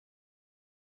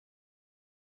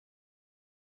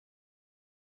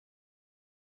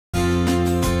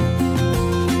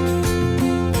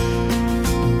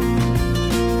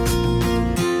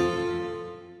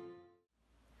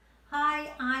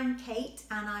I'm Kate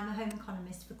and I'm a home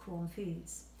economist for Quorn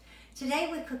Foods. Today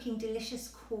we're cooking delicious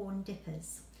Quorn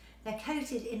Dippers. They're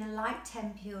coated in a light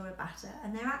tempura batter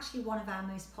and they're actually one of our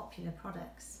most popular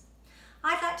products.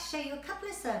 I'd like to show you a couple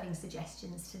of serving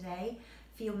suggestions today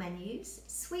for your menus: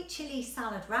 sweet chilli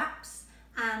salad wraps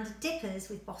and dippers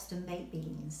with Boston baked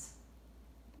beans.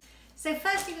 So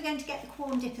firstly we're going to get the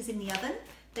Quorn Dippers in the oven.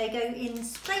 They go in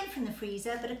straight from the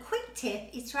freezer, but a quick tip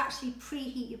is to actually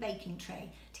preheat your baking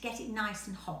tray to get it nice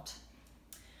and hot.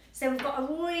 So we've got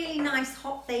a really nice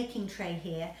hot baking tray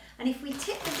here, and if we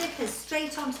tip the dippers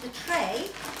straight onto the tray,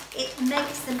 it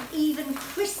makes them even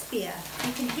crispier.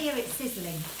 You can hear it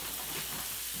sizzling.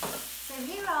 So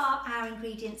here are our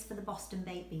ingredients for the Boston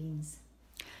baked beans.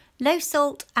 Low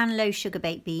salt and low sugar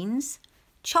baked beans,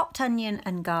 chopped onion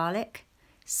and garlic,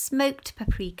 smoked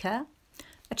paprika,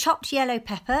 a chopped yellow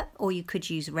pepper, or you could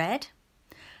use red,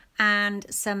 and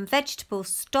some vegetable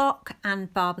stock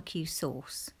and barbecue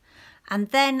sauce.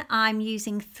 And then I'm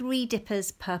using 3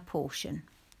 dippers per portion.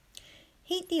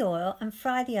 Heat the oil and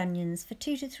fry the onions for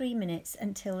 2 to 3 minutes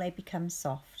until they become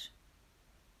soft.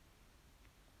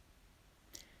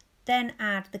 Then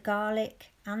add the garlic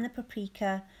and the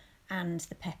paprika and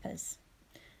the peppers.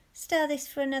 Stir this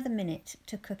for another minute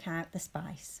to cook out the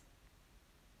spice.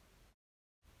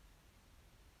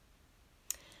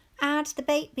 Add the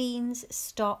baked beans,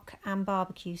 stock and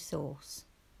barbecue sauce.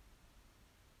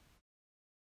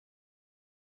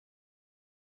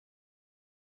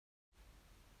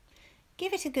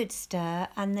 Give it a good stir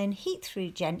and then heat through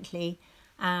gently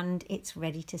and it's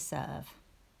ready to serve.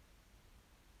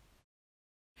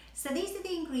 So these are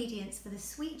the ingredients for the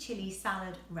sweet chilli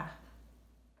salad wrap.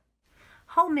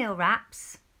 Wholemeal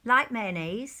wraps, light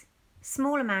mayonnaise,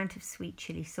 small amount of sweet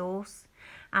chilli sauce,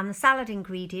 and the salad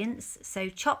ingredients, so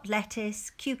chopped lettuce,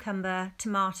 cucumber,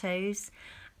 tomatoes,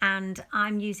 and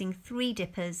I'm using 3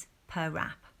 dippers per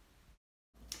wrap.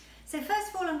 So first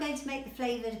of all I'm going to make the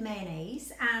flavoured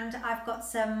mayonnaise, and I've got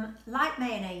some light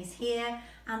mayonnaise here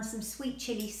and some sweet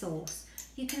chilli sauce.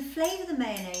 You can flavour the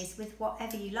mayonnaise with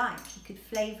whatever you like. You could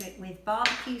flavour it with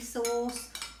barbecue sauce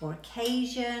or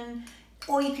Cajun,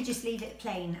 or you could just leave it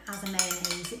plain as a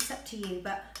mayonnaise. It's up to you,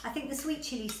 but I think the sweet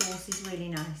chilli sauce is really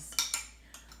nice.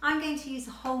 I'm going to use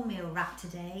a wholemeal wrap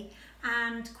today,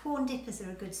 and Quorn Dippers are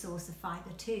a good source of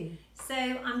fibre too. So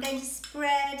I'm going to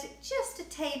spread just a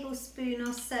tablespoon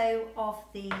or so of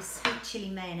the sweet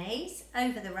chilli mayonnaise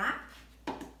over the wrap.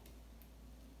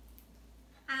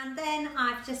 And then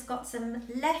I've just got some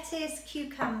lettuce,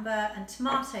 cucumber and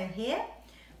tomato here,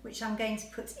 which I'm going to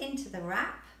put into the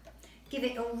wrap. Give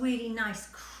it a really nice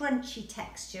crunchy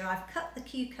texture. I've cut the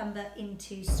cucumber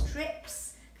into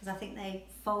strips because I think they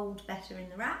fold better in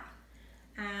the wrap,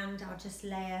 and I'll just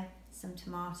layer some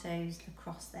tomatoes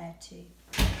across there too.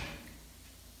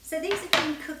 So these have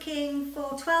been cooking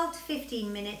for 12 to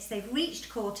 15 minutes. They've reached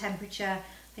core temperature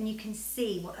and you can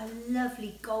see what a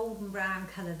lovely golden brown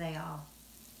colour they are.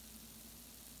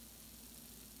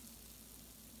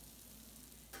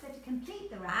 So to complete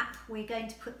the wrap, we're going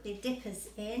to put the dippers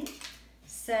in.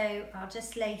 So I'll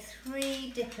just lay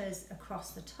 3 dippers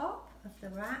across the top of the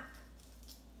wrap.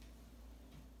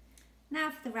 Now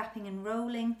for the wrapping and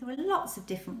rolling. There are lots of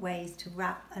different ways to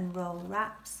wrap and roll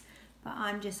wraps, but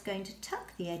I'm just going to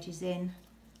tuck the edges in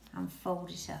and fold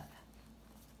it up.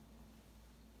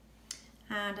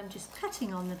 And I'm just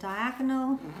cutting on the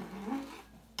diagonal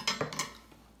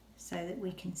so that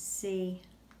we can see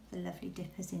the lovely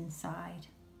dippers inside.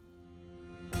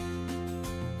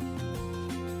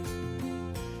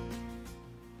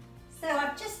 So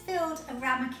I've just filled a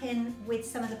ramekin with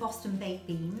some of the Boston baked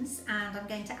beans, and I'm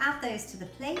going to add those to the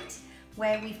plate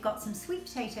where we've got some sweet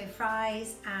potato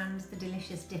fries and the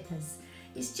delicious dippers.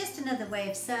 It's just another way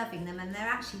of serving them, and they're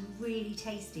actually really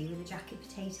tasty with a jacket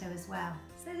potato as well.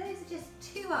 So those are just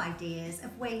 2 ideas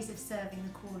of ways of serving the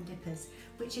Quorn Dippers,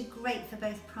 which are great for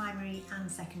both primary and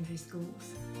secondary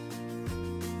schools.